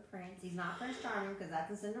the prince. He's not Prince Charming because that's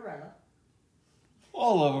in Cinderella.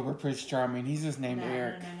 All of them are Prince Charming. He's just named No.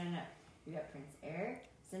 Eric. No. You got Prince Eric.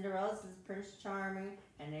 Cinderella's is Prince Charming,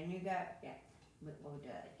 and then you got we'll do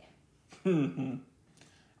that again.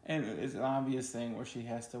 And it's an obvious thing where she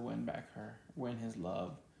has to win his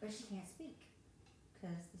love. But she can't speak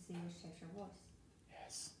because the sea witch takes her voice.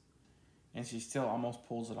 Yes. And she still almost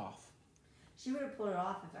pulls it off. She would have pulled it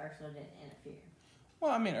off if Ursula didn't interfere.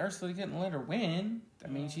 Well, I mean, Ursula didn't let her win. I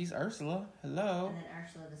mean, she's Ursula. Hello. And then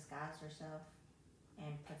Ursula disguised herself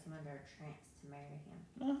and puts him under a trance to marry him.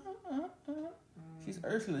 She's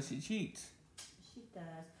Ursula. She cheats. She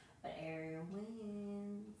does. But Ariel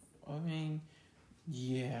wins. I mean,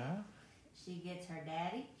 yeah. She gets her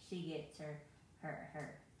daddy. She gets her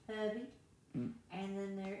hubby. And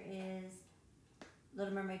then there is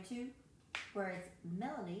Little Mermaid 2, where it's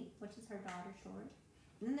Melody, which is her daughter, Short.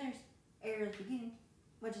 And then there's Ariel's Beginning,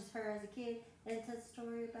 which is her as a kid, and it tells a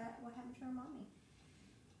story about what happened to her mommy.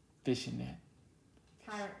 Fishing net.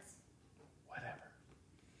 Pirates. Whatever.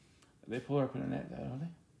 They pull her up in a net, though, don't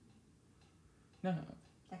they? No.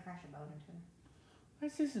 They crash a boat into her.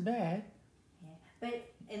 That's just bad. Yeah.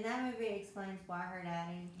 But in that movie, it explains why her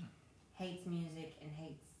daddy hates music and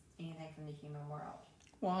hates anything from the human world.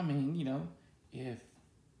 Well, I mean, if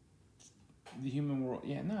the human world...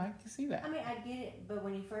 Yeah, no, I can see that. I mean, I get it, but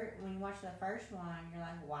when you watch the first one, you're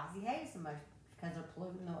like, why does he hate so much? Because they're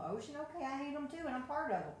polluting the ocean? Okay, I hate them too, and I'm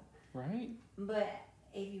part of them. Right? But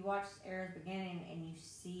if you watch Ariel's Beginning and you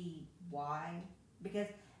see why, because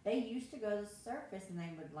they used to go to the surface and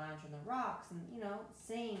they would lounge on the rocks and,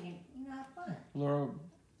 sing and, have fun.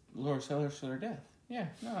 Laura Sellers to their death. Yeah,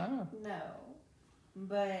 no, I know. No.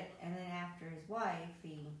 But, and then after his wife,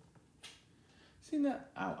 he... See, that,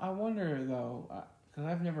 I wonder, though, because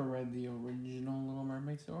I've never read the original Little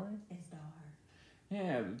Mermaid story. It's dark.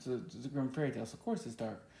 Yeah, it's a grim fairy tale, so of course it's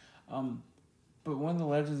dark. But one of the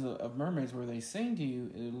legends of mermaids where they sing to you,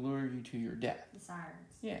 it lure you to your death. The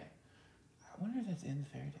sirens. Yeah. I wonder if that's in the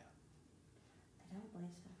fairy tale. I don't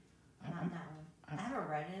believe so. Not that one. I haven't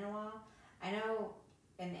read it in a while. I know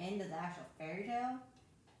in the end of the actual fairy tale,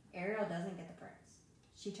 Ariel doesn't get the prince.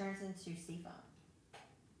 She turns into sea foam.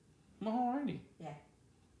 Alrighty. Yeah.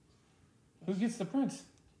 Who gets the prince?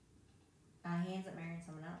 He ends up marrying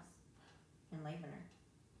someone else and leaving her.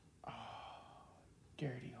 Oh,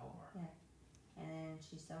 dirty whore. Yeah. And then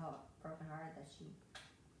she's so brokenhearted that she...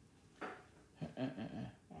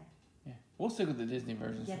 Yeah. We'll stick with the Disney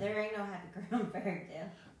version. Yeah, there ain't no happy girl in fairy tale.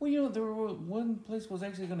 Well, there were one place was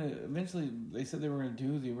actually going to eventually. They said they were going to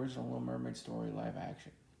do the original Little Mermaid story live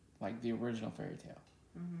action, like the original fairy tale,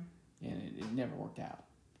 and it never worked out.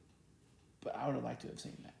 But I would have liked to have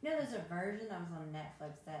seen that. There's a version that was on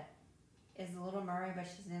Netflix that is the Little Mermaid, but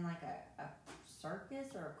she's in like a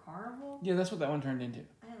circus or a carnival. Yeah, that's what that one turned into.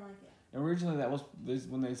 I didn't like it. Originally, that was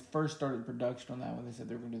when they first started production on that one. They said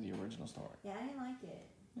they were going to do the original story. Yeah, I didn't like it.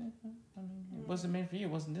 Yeah, I mean, it wasn't made for you. It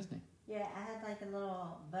wasn't Disney. Yeah, I had like a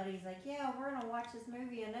little buddy's like, yeah, we're gonna watch this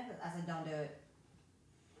movie on Netflix. I said, don't do it.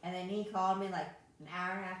 And then he called me like an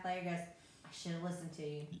hour and a half later. Goes, I should have listened to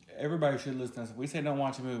you. Everybody should listen. If we say don't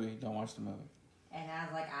watch a movie, don't watch the movie. And I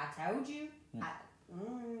was like, I told you. Yeah.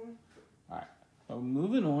 All right. So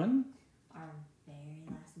moving on. Our very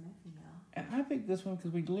last movie, y'all. And I picked this one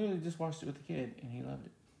because we literally just watched it with the kid, and he loved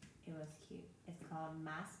it. It was cute. It's called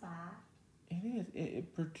My Spy. It is.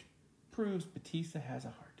 It proves Batista has a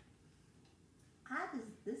heart.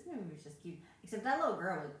 This movie was just cute. Except that little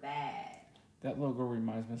girl was bad. That little girl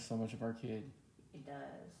reminds me so much of our kid. It does.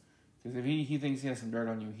 Because if he thinks he has some dirt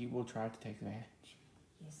on you, he will try to take advantage.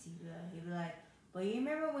 Yes, he will. He'll be like, well, you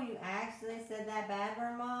remember when you accidentally said that bad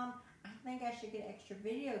word, Mom? I think I should get extra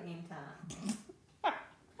video game time.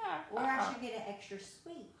 Or I should get an extra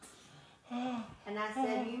sweet. And I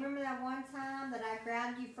said, you remember that one time that I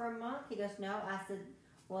grabbed you for a month? He goes, no. I said,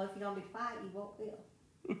 well, if you don't be quiet, you won't will.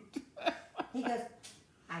 He goes,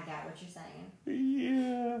 I got what you're saying.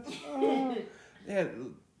 Yeah. Yeah.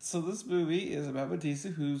 So this movie is about Batista,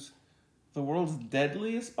 who's the world's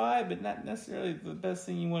deadliest spy, but not necessarily the best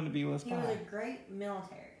thing you want to be with a spy. He was a great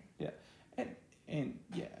military. Yeah. And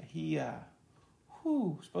yeah, he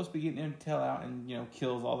supposed to be getting intel out and,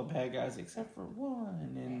 kills all the bad guys except for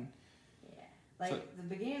one. And the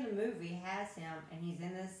beginning of the movie has him, and he's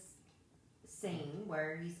in this scene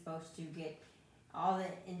where he's supposed to get all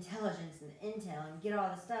the intelligence and intel and get all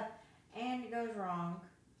the stuff, and it goes wrong,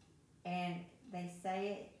 and they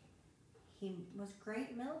say he was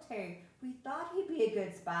great military. We thought he'd be a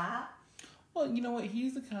good spy. Well, you know what?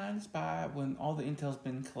 He's the kind of spy when all the intel's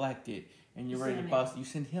been collected and you're ready to bust. You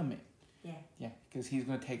send him in. Yeah. Yeah, because he's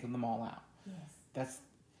going to take them all out. Yes.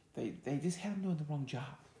 They just had him doing the wrong job.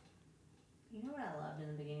 You know what I loved in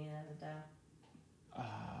the beginning of it,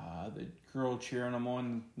 though? The girl cheering him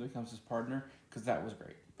on becomes his partner, because that was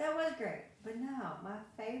great. That was great. But no, my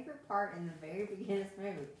favorite part in the very beginning of this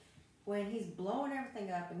movie, when he's blowing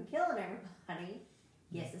everything up and killing everybody.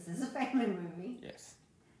 Yes, this is a family movie. Yes.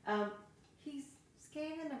 He's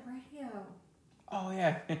scanning the radio. Oh,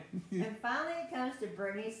 yeah. And finally it comes to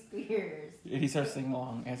Britney Spears. He starts singing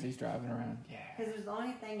along as he's driving around. Yeah. Because it was the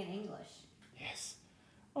only thing in English. Yes.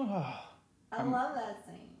 Oh. I love that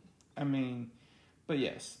scene. I mean, but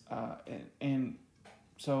yes. And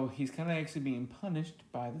so he's kind of actually being punished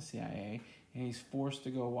by the CIA, and he's forced to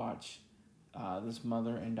go watch this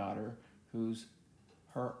mother and daughter who's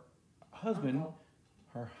her husband. Uncle.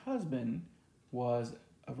 Her husband was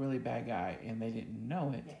a really bad guy, and they didn't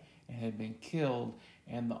know it, and had been killed.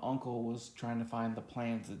 And the uncle was trying to find the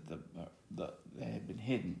plans that had been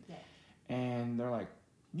hidden. Yeah. And they're like,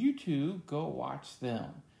 "You two go watch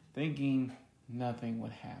them," thinking nothing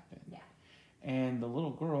would happen. Yeah. And the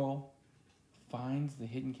little girl finds the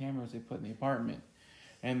hidden cameras they put in the apartment,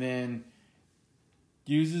 and then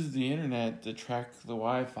uses the internet to track the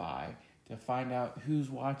Wi-Fi to find out who's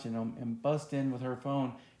watching them, and busts in with her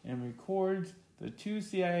phone and records the two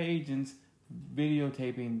CIA agents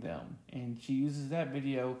videotaping them. And she uses that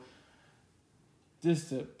video just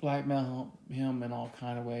to blackmail him in all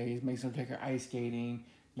kind of ways. Makes him take her ice skating.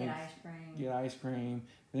 Get ice cream.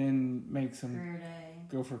 Then makes him Career day.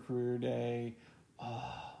 go for career day.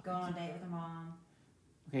 Oh. Go on a date with her mom.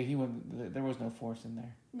 Okay, he went. There was no force in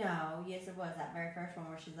there. No, yes it was. That very first one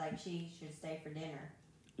where she's like, she should stay for dinner.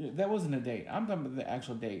 That wasn't a date. I'm talking about the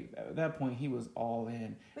actual date. At that point, he was all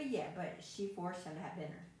in. But yeah, but she forced him to have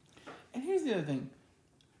dinner. And here's the other thing.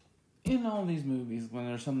 In all these movies, when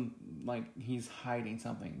there's some, like, he's hiding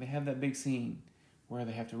something, they have that big scene where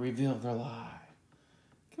they have to reveal their lie.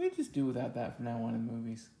 Can we just do without that from now on in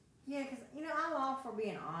movies? Yeah, because, I'm all for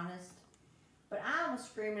being honest. But I was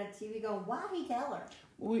screaming at the TV going, why'd he tell her?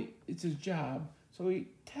 Well, it's his job. So he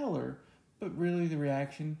tell her, but really the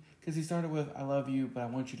reaction, because he started with, "I love you, but I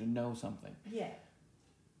want you to know something." Yeah.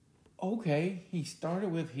 Okay, he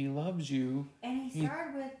started with, "He loves you." And he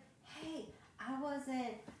started with, "Hey, I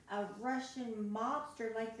wasn't a Russian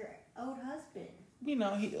mobster like your old husband." He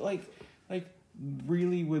like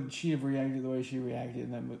really would she have reacted the way she reacted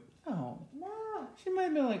in that movie? No. She might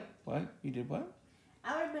have been like, "What? You did what?"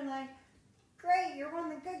 I would have been like, "Great, you're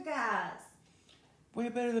one of the good guys. Way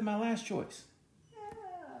better than my last choice."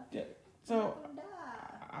 Yeah. So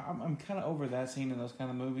I'm kind of over that scene in those kind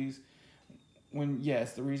of movies. When,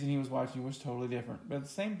 yes, the reason he was watching was totally different. But at the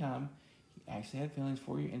same time, he actually had feelings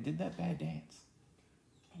for you and did that bad dance.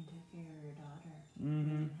 And took care of your daughter.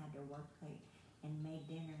 Mm-hmm. And had to work late and made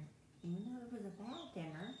dinner. Even though it was a bad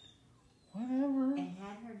dinner. Whatever. And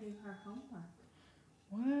had her do her homework.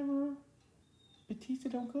 Whatever. Batista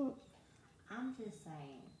don't cook. I'm just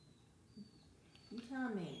saying. You tell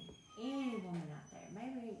me, any woman out there,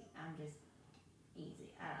 maybe I'm just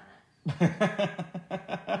easy, I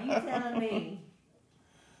don't know. You telling me,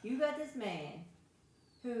 you got this man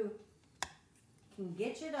who can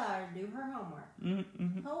get your daughter to do her homework,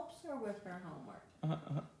 mm-hmm. helps her with her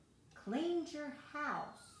homework, cleans your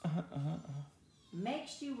house,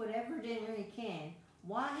 makes you whatever dinner he can,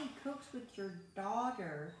 while he cooks with your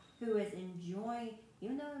daughter who is enjoying,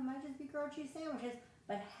 even though it might just be grilled cheese sandwiches,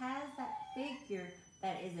 but has that figure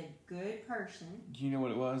that is a good person. Do you know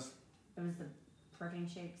what it was? It was the protein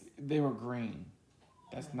shakes. They were green.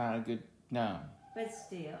 That's not a good, no. But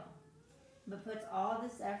still. But puts all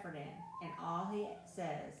this effort in, and all he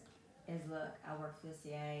says is, "Look, I work for the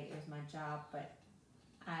CIA, it was my job, but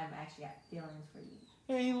I've actually got feelings for you."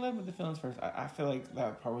 Yeah, he led with the feelings first. I feel like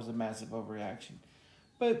that part was a massive overreaction.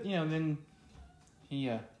 But, then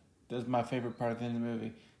he does my favorite part at the end of the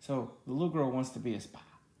movie. So the little girl wants to be a spy.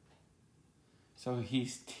 So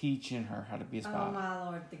he's teaching her how to be a spy. Oh my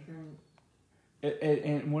lord, the green.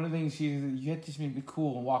 And one of the things you have to teach me to be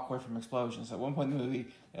cool and walk away from explosions. So at one point in the movie,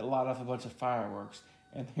 they light off a bunch of fireworks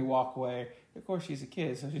and they walk away. Of course, she's a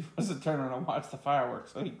kid, so she wants to turn around and watch the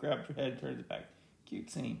fireworks. So he grabs her head and turns it back. Cute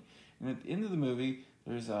scene. And at the end of the movie,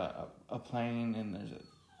 there's a plane and there's a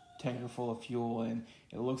tanker full of fuel, and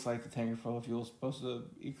it looks like the tanker full of fuel is supposed to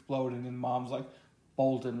explode, and then mom's like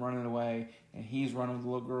bolting, running away, and he's running with the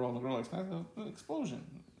little girl, and the girl expects an explosion.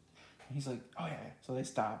 He's like, oh yeah. So they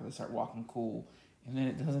stop and they start walking cool, and then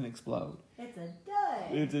it doesn't explode. It's a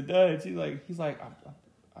dud. It's a dud. He's like,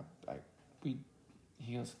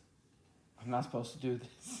 he goes, I'm not supposed to do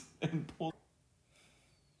this. And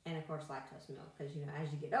of course, lactose milk, because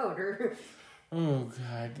as you get older. Oh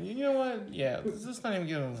God! You know what? Yeah, let's not even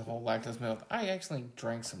get into the whole lactose milk. I actually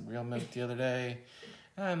drank some real milk the other day,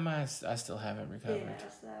 and I still haven't recovered. Yeah,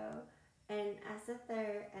 so, and I sit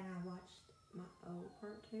there and I watched my old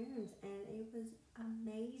cartoons, and it was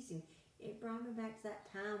amazing. It brought me back to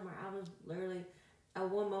that time where I was literally at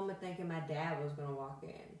one moment thinking my dad was going to walk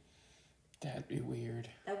in. That'd be weird.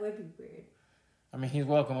 That would be weird. I mean, he's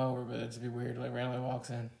welcome over, but it'd be weird. Like, randomly walks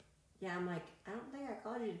in. Yeah, I'm like, I don't think I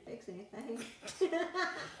called you to fix anything.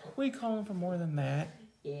 We call him for more than that.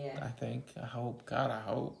 Yeah. I think. I hope. God, I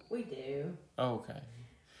hope. We do. Okay.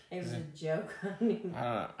 It was a joke. I don't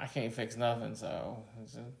know. I can't fix nothing, so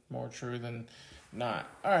it's more true than not.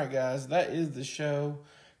 All right, guys, that is the show.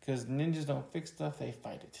 Because ninjas don't fix stuff, they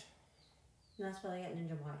fight it. And that's why they got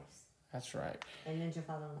ninja wives. That's right. And ninja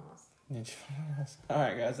father-in-laws. Ninja father-in-laws. All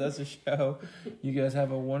right, guys, that's the show. You guys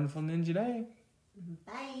have a wonderful ninja day.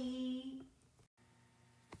 Bye.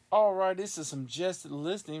 All right, this is some just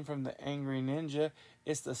listening from the Angry Ninja.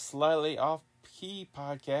 It's the Slightly Off Key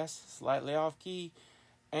podcast. Slightly Off Key.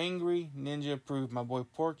 Angry Ninja approved. My boy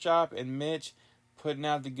Porkchop and Mitch putting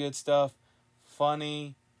out the good stuff.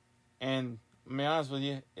 Funny. And to be honest with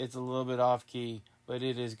you, it's a little bit off key, but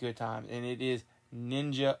it is good time. And it is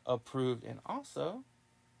Ninja approved. And also,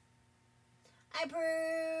 I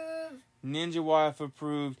approve. Ninja Wife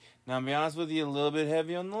approved. Now, to be honest with you, a little bit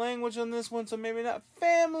heavy on the language on this one, so maybe not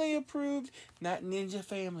family approved, not Ninja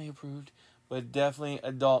family approved, but definitely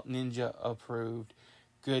adult Ninja approved.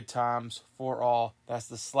 Good times for all. That's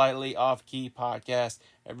the Slightly Off Key podcast.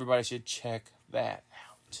 Everybody should check that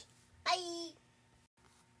out. Bye.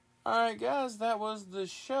 Alright, guys, that was the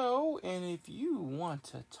show. And if you want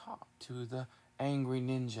to talk to the Angry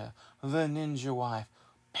Ninja, the Ninja Wife,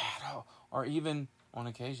 Battle, or even, on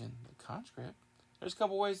occasion, the Conscript, there's a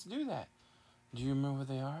couple ways to do that. Do you remember where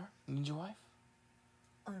they are, Ninja Wife?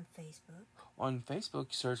 On Facebook. On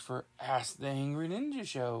Facebook, search for Ask the Angry Ninja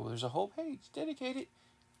Show. There's a whole page dedicated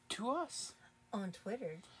to us. On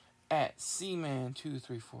Twitter. At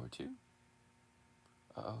Cman2342.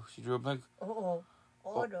 Uh-oh, she drew a blank. Oh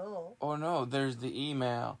no. Oh no, there's the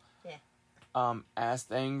email. Yeah.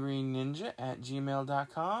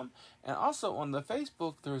 AskTheAngryNinja@gmail.com. And also on the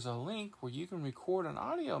Facebook, there's a link where you can record an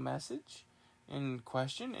audio message in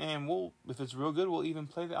question. And we'll, if it's real good, we'll even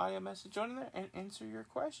play the audio message on there and answer your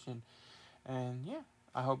question. And yeah,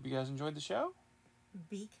 I hope you guys enjoyed the show.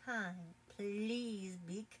 Be kind. Please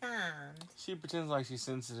be kind. She pretends like she's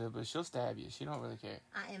sensitive, but she'll stab you. She don't really care.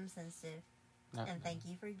 I am sensitive. No. And thank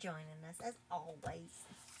you for joining us, as always.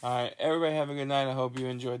 All right, everybody have a good night. I hope you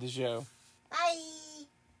enjoyed the show. Bye!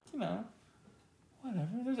 You know,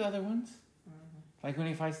 whatever. There's other ones. Mm-hmm. Like when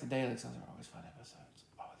he fights the Daleks, those are always fun episodes.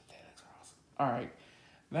 Oh, the Daleks are awesome. All right,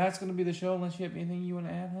 that's going to be the show unless you have anything you want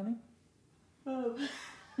to add, honey? Oh.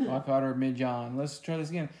 I caught her mid-John. Let's try this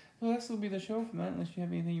again. Well, this will be the show from that unless you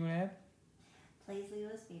have anything you want to add. Please leave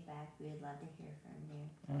us feedback. We'd love to hear from you.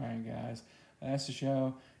 All right, guys. That's the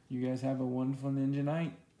show. You guys have a wonderful ninja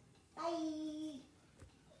night. Bye.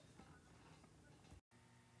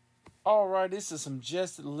 All right, this is some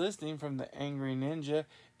just listening from the Angry Ninja.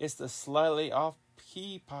 It's the Slightly Off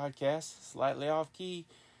Key podcast. Slightly Off Key.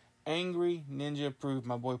 Angry Ninja approved.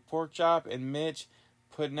 My boy Porkchop and Mitch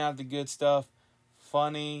putting out the good stuff.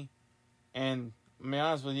 Funny. And to be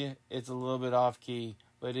honest with you, it's a little bit off key,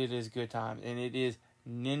 but it is good time. And it is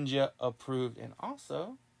Ninja approved. And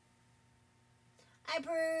also, I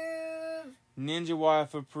approve. Ninja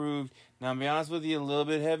Wife approved. Now, to be honest with you, a little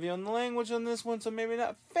bit heavy on the language on this one, so maybe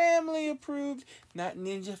not family approved, not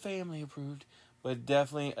Ninja family approved, but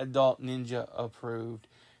definitely adult Ninja approved.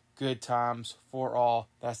 Good times for all.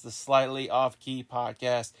 That's the Slightly Off Key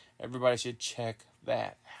podcast. Everybody should check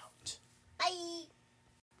that out. Bye.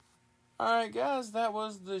 Alright, guys, that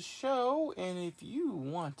was the show. And if you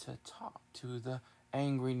want to talk to the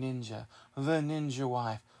Angry Ninja, the Ninja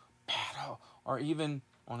Wife, Battle, or even,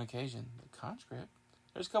 on occasion, the Conscript,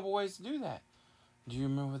 there's a couple ways to do that. Do you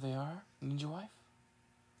remember where they are, Ninja Wife?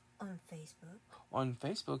 On Facebook. On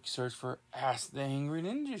Facebook, search for Ask the Angry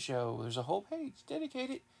Ninja Show. There's a whole page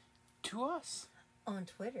dedicated to us. On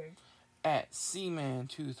Twitter. At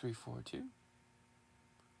Cman2342.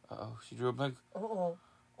 Uh-oh, she drew a blank. Oh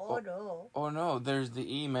no. Oh no, there's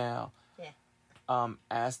the email. Yeah.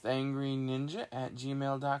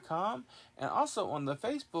 AskTheAngryNinja@gmail.com. And also on the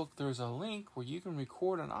Facebook, there's a link where you can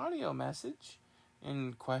record an audio message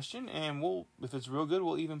in question, and we'll, if it's real good,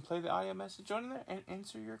 we'll even play the audio message on there and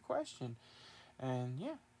answer your question. And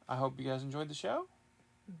yeah, I hope you guys enjoyed the show.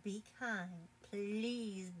 Be kind.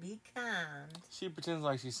 Please be kind. She pretends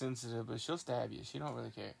like she's sensitive, but she'll stab you. She don't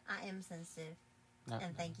really care. I am sensitive. No,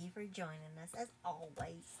 and thank you for joining us, as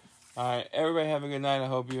always. Alright, everybody have a good night. I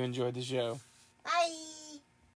hope you enjoyed the show. Bye!